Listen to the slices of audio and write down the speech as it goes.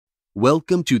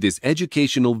Welcome to this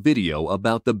educational video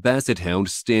about the Basset Hound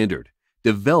Standard,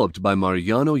 developed by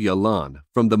Mariano Galán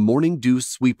from the Morning Dew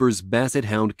Sweepers Basset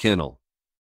Hound Kennel.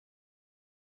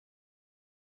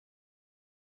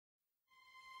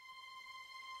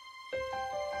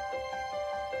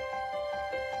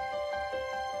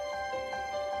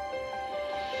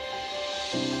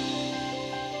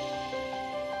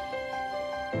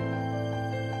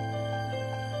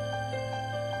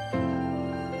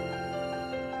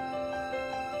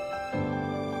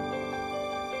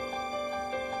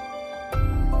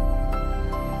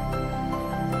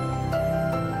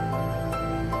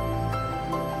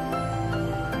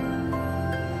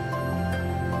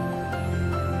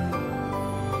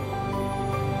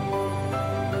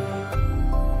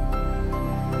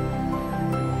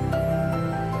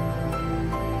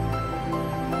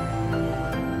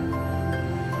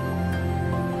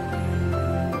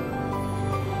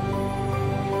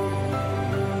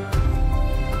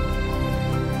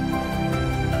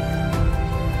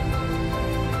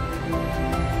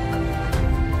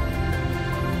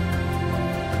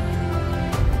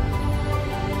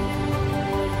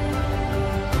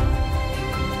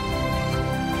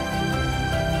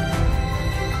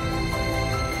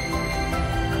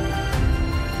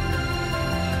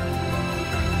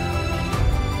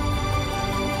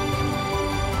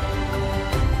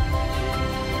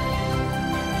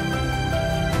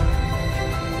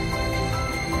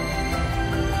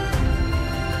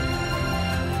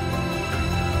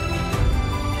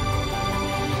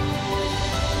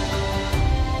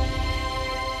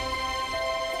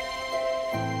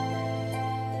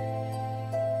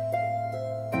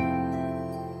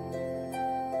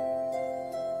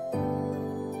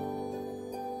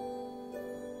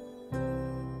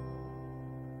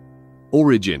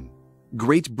 Origin: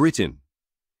 Great Britain.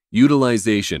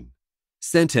 Utilization: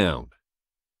 Scent Hound.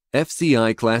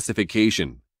 FCI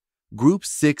classification: Group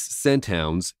 6 Scent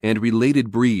Hounds and related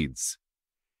breeds.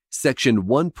 Section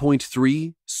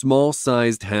 1.3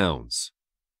 Small-sized Hounds.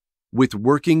 With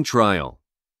working trial.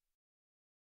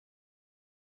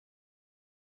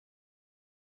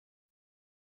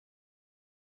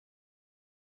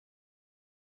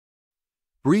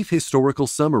 Brief historical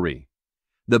summary.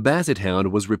 The Basset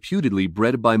Hound was reputedly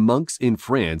bred by monks in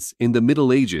France in the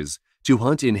Middle Ages to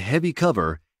hunt in heavy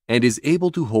cover and is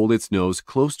able to hold its nose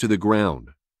close to the ground.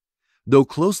 Though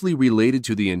closely related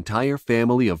to the entire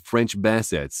family of French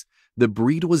Bassets, the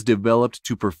breed was developed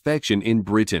to perfection in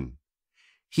Britain.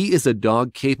 He is a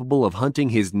dog capable of hunting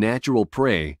his natural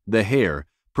prey, the hare,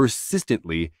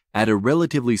 persistently at a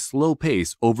relatively slow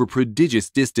pace over prodigious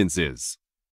distances.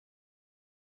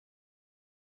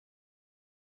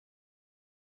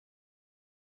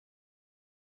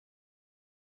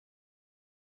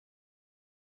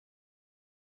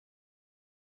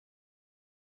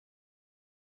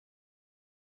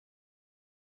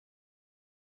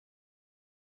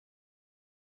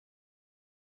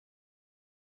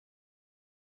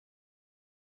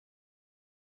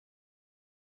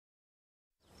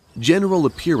 General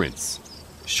appearance: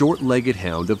 short-legged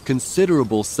hound of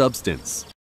considerable substance.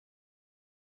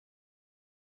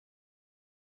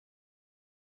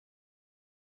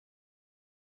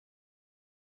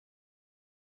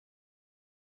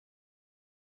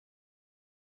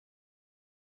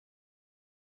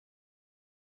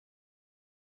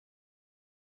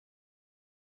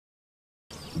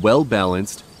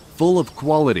 Well-balanced, full of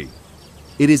quality.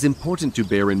 It is important to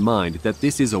bear in mind that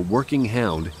this is a working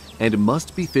hound and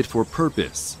must be fit for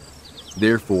purpose.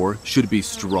 Therefore, should be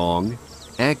strong,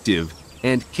 active,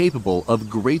 and capable of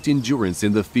great endurance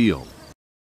in the field.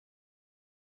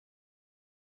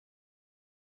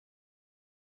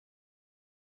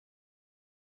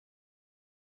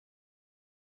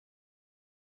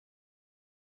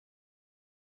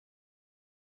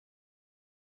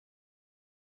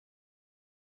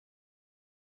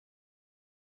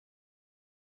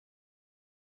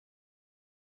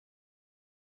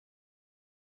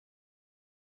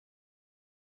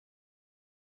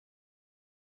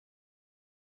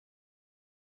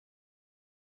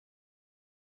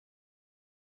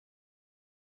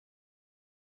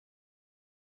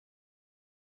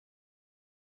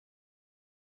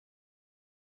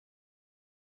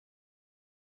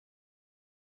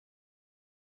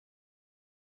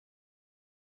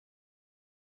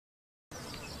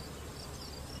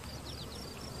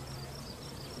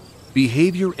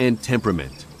 Behavior and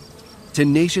temperament: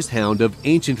 tenacious hound of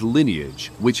ancient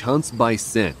lineage which hunts by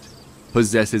scent,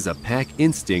 possesses a pack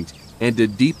instinct and a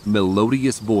deep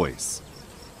melodious voice.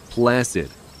 Placid,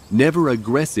 never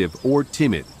aggressive or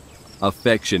timid,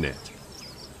 affectionate.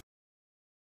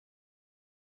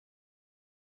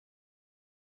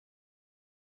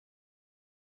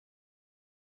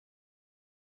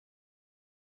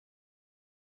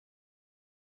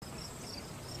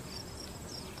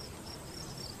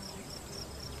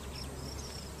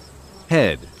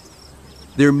 Head.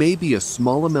 There may be a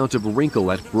small amount of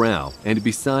wrinkle at brow and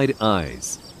beside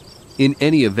eyes. In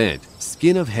any event,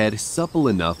 skin of head supple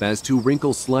enough as to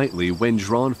wrinkle slightly when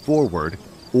drawn forward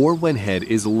or when head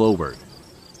is lowered.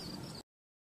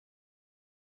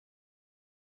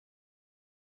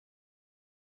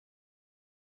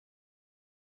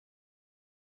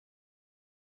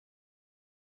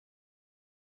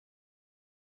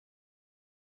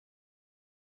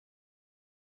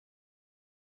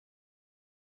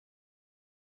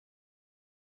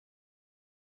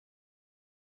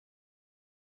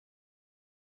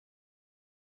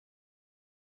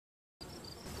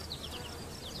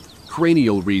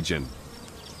 Cranial region.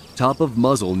 Top of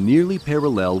muzzle nearly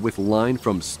parallel with line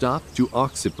from stop to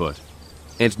occiput,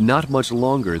 and not much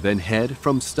longer than head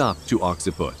from stop to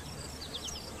occiput.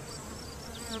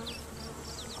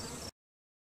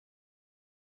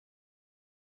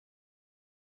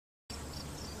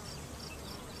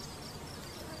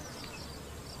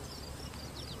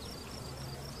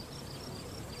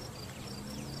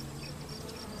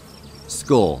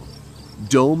 Skull.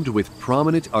 Domed with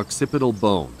prominent occipital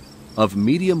bone, of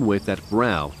medium width at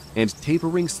brow and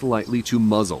tapering slightly to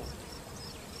muzzle.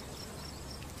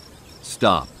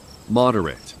 Stop.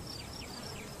 Moderate.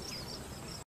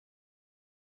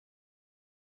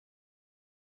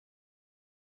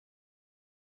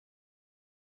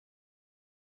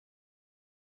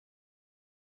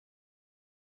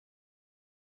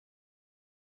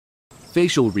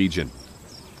 Facial region.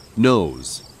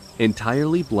 Nose.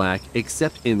 Entirely black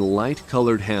except in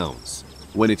light-colored hounds,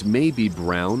 when it may be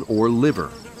brown or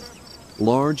liver.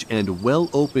 Large and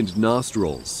well-opened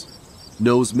nostrils.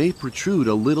 Nose may protrude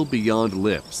a little beyond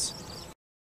lips.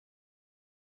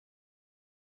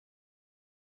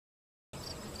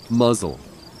 Muzzle.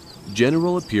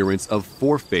 General appearance of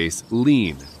foreface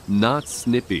lean, not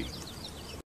snippy.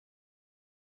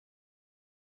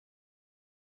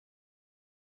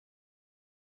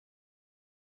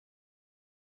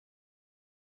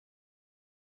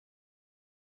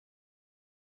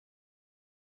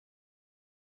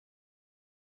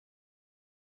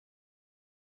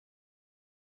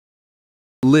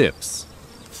 Lips.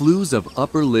 Flews of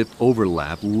upper lip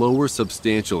overlap lower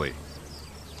substantially.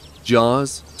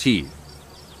 Jaws, teeth.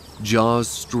 Jaws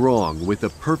strong with a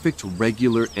perfect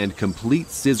regular and complete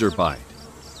scissor bite,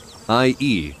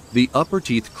 i.e., the upper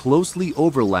teeth closely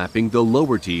overlapping the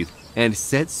lower teeth and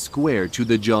set square to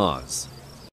the jaws.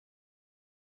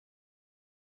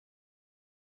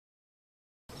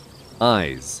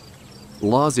 Eyes.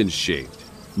 Lozenge-shaped,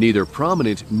 neither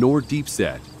prominent nor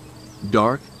deep-set.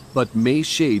 Dark, but may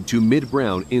shade to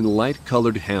mid-brown in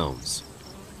light-colored hounds.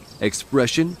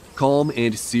 Expression calm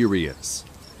and serious.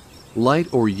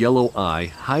 Light or yellow eye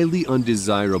highly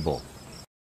undesirable.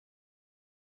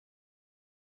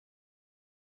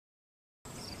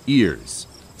 Ears.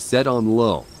 Set on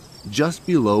low, just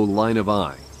below line of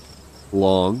eye.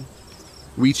 Long,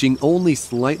 reaching only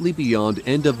slightly beyond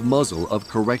end of muzzle of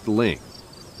correct length,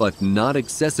 but not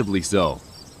excessively so.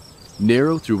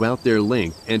 Narrow throughout their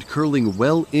length and curling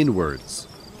well inwards,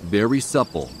 very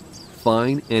supple,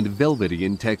 fine and velvety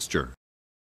in texture.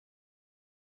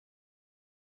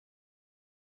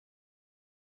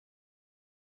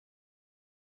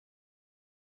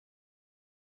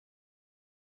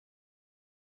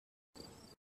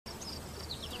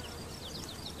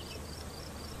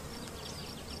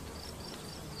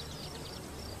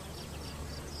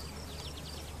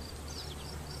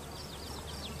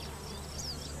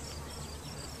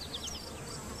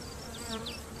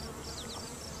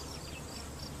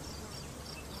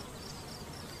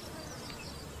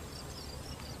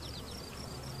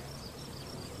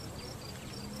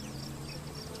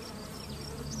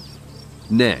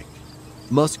 Neck.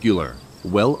 Muscular,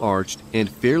 well arched and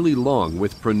fairly long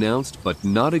with pronounced but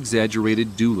not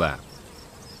exaggerated dewlap.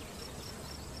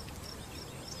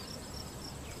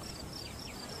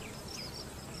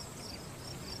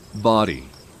 Body.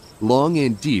 Long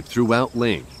and deep throughout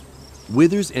length.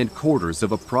 Withers and quarters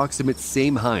of approximate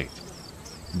same height.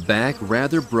 Back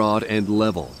rather broad and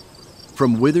level.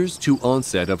 From withers to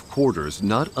onset of quarters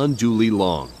not unduly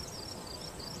long.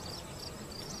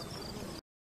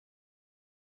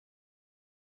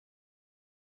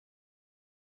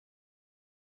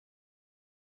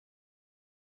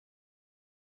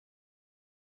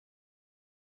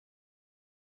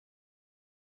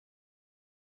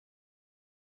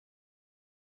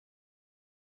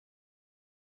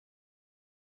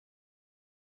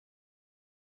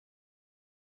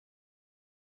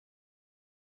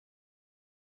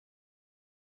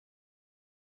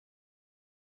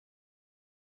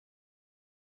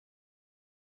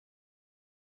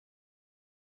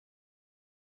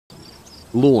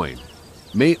 Loin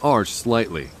may arch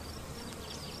slightly.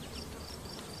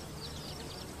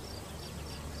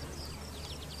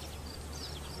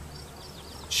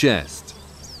 Chest.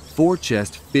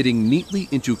 Forechest fitting neatly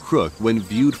into crook when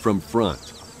viewed from front.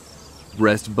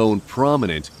 Breastbone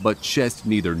prominent but chest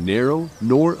neither narrow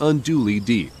nor unduly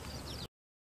deep.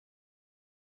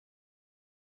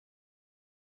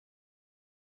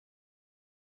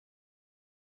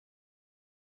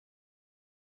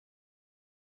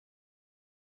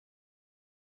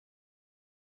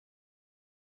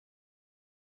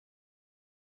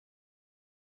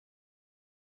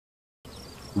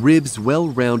 Ribs well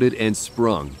rounded and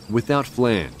sprung without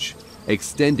flange,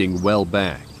 extending well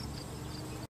back.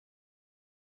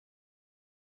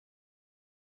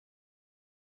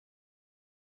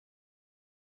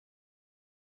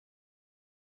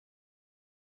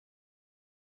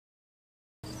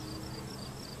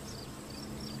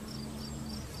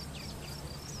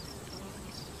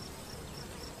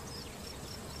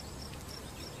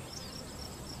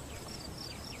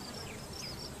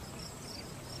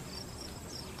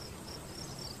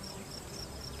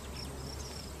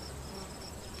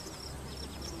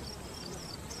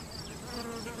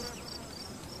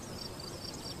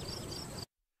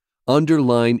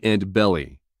 Underline and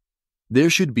belly. There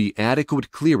should be adequate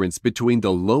clearance between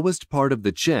the lowest part of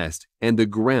the chest and the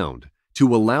ground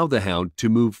to allow the hound to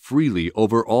move freely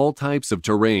over all types of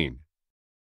terrain.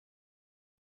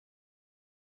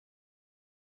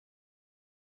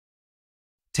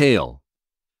 Tail.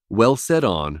 Well set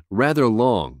on, rather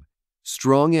long,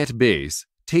 strong at base,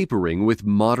 tapering with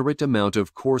moderate amount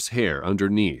of coarse hair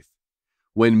underneath.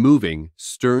 When moving,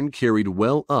 stern carried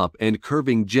well up and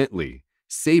curving gently,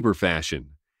 saber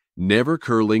fashion, never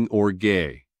curling or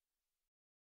gay.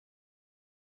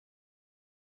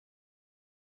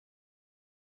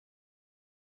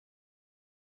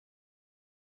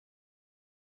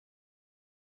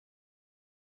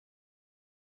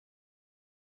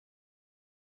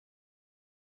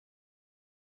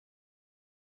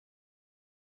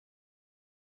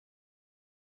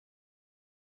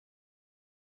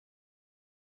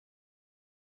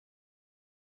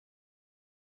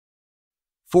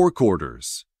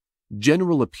 Forequarters.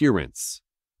 General appearance.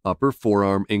 Upper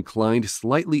forearm inclined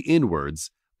slightly inwards,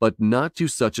 but not to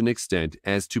such an extent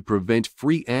as to prevent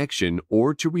free action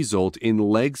or to result in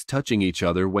legs touching each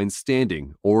other when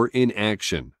standing or in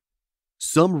action.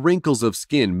 Some wrinkles of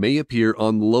skin may appear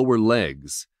on lower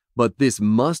legs, but this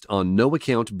must on no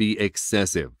account be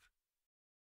excessive.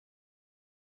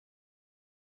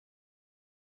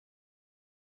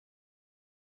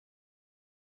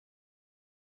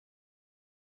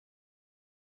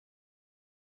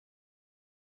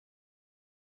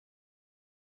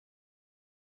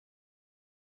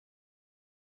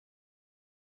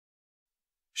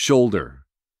 Shoulder.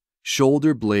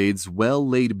 Shoulder blades well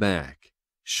laid back.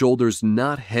 Shoulders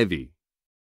not heavy.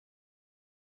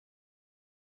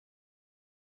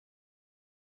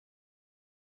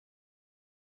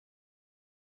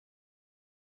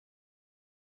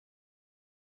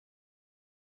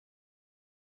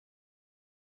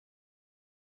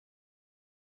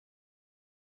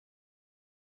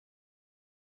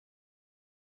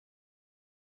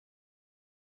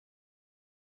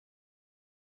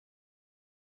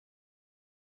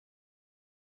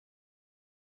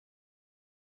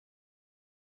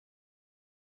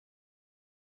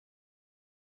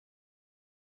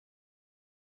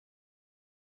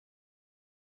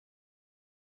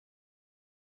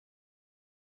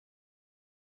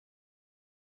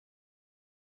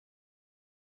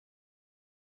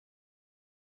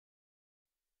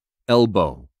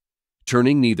 Elbow.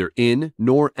 Turning neither in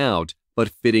nor out, but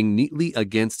fitting neatly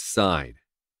against side.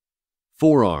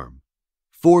 Forearm.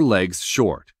 Forelegs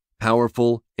short,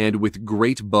 powerful, and with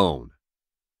great bone.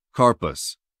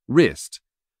 Carpus. Wrist.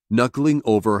 Knuckling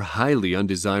over highly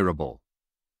undesirable.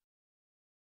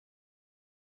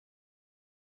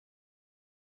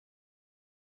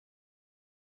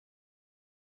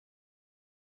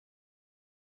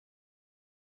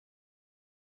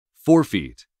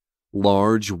 Forefeet.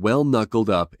 Large, well knuckled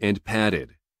up and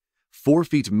padded.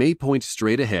 Forefeet may point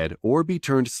straight ahead or be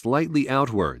turned slightly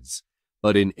outwards,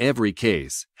 but in every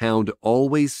case, hound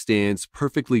always stands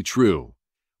perfectly true,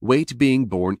 weight being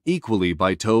borne equally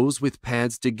by toes with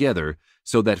pads together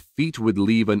so that feet would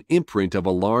leave an imprint of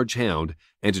a large hound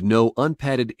and no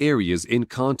unpadded areas in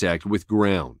contact with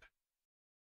ground.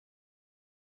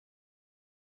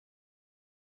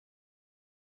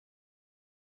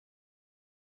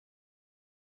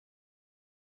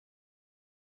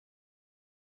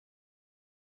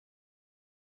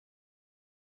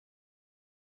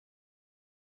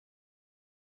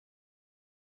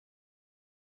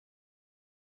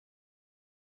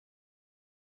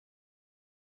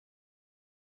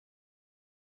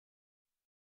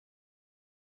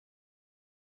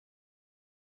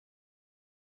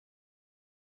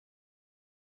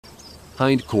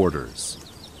 Hindquarters.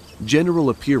 General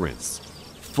appearance: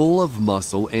 full of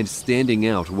muscle and standing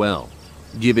out well,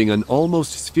 giving an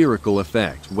almost spherical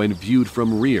effect when viewed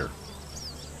from rear.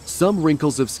 Some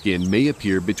wrinkles of skin may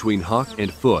appear between hock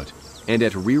and foot, and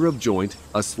at rear of joint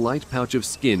a slight pouch of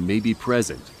skin may be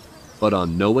present, but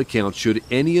on no account should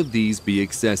any of these be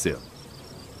excessive.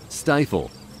 Stifle,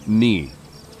 knee,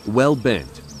 well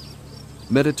bent.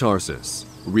 Metatarsus,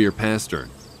 rear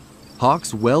pastern.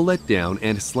 Hocks well let down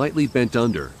and slightly bent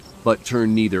under, but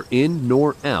turn neither in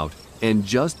nor out and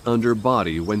just under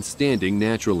body when standing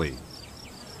naturally.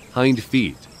 Hind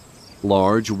feet,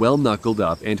 large, well knuckled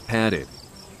up and padded.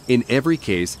 In every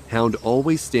case, hound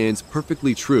always stands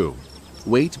perfectly true,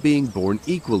 weight being borne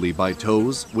equally by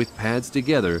toes with pads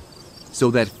together,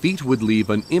 so that feet would leave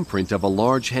an imprint of a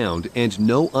large hound and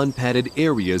no unpadded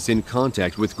areas in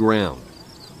contact with ground.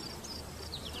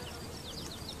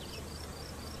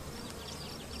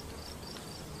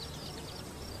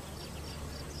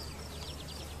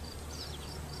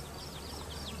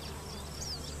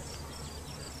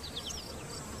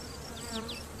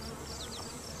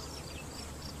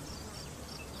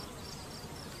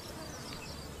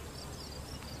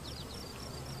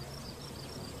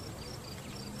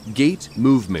 Gait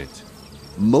movement,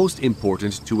 most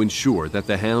important to ensure that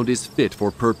the hound is fit for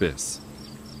purpose.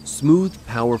 Smooth,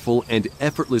 powerful, and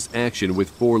effortless action with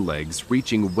forelegs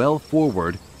reaching well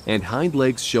forward and hind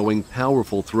legs showing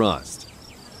powerful thrust.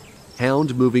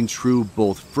 Hound moving true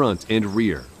both front and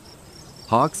rear.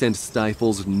 Hocks and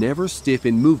stifles never stiff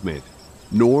in movement,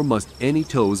 nor must any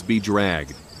toes be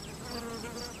dragged.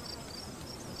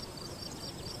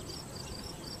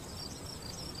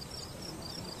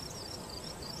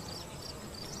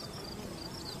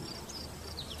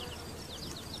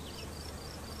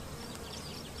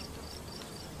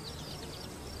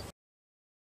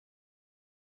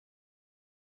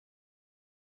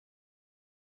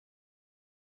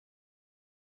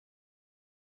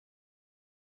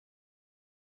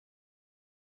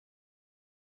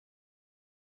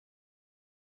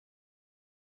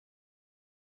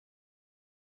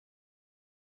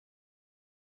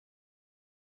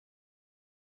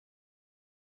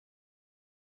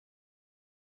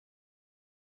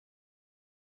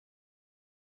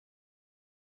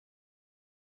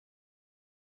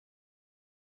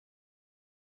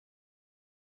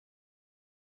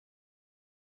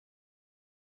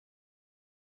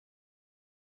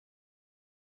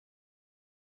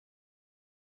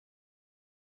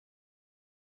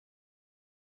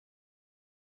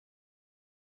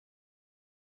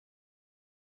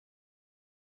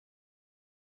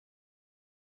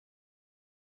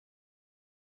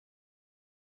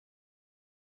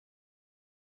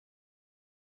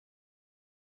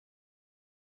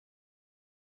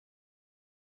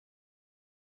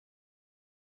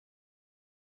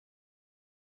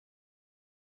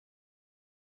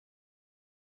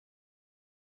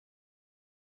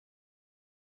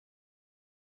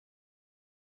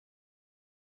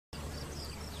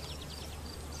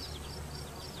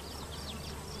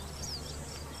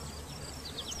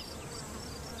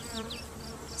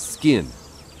 Skin,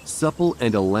 supple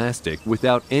and elastic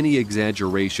without any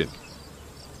exaggeration.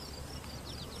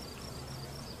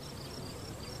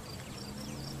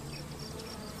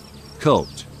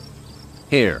 Coat,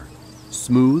 hair,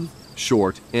 smooth,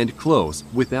 short, and close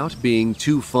without being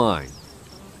too fine.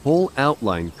 Whole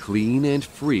outline clean and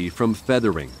free from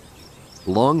feathering.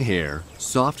 Long hair,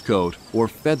 soft coat, or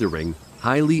feathering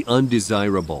highly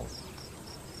undesirable.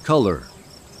 Color,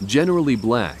 generally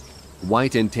black,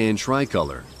 white and tan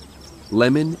tricolor,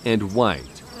 lemon and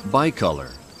white,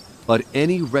 bicolor, but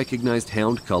any recognized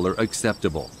hound color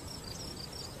acceptable.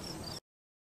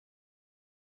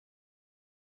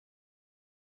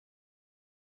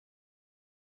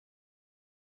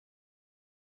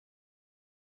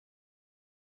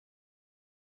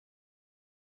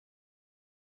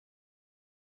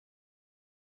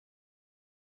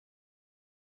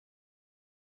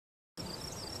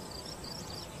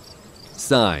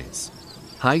 Size,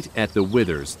 height at the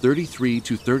withers 33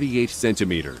 to 38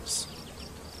 centimeters.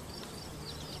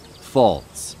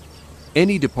 Faults,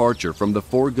 any departure from the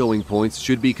foregoing points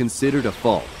should be considered a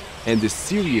fault, and the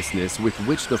seriousness with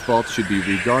which the fault should be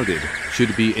regarded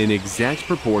should be in exact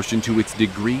proportion to its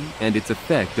degree and its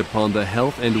effect upon the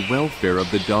health and welfare of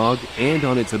the dog and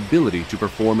on its ability to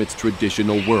perform its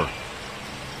traditional work.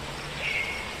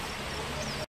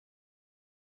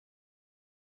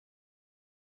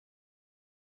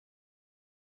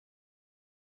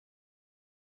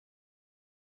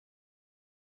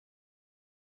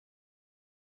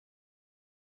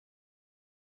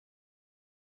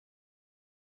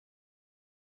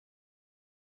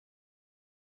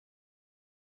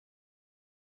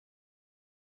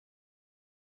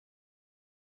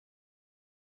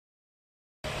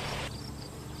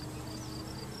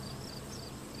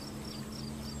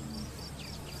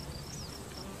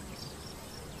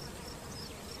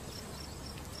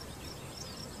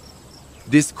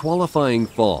 Disqualifying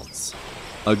faults: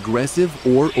 aggressive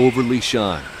or overly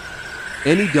shy.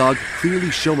 Any dog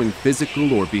clearly showing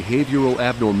physical or behavioral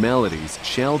abnormalities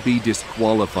shall be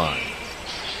disqualified.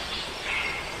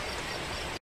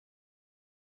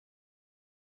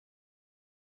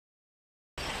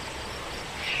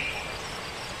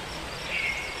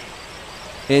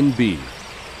 NB.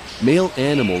 Male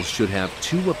animals should have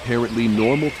 2 apparently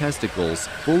normal testicles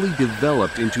fully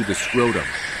developed into the scrotum.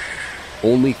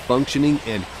 Only functioning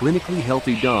and clinically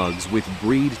healthy dogs with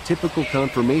breed-typical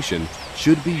conformation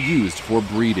should be used for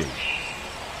breeding.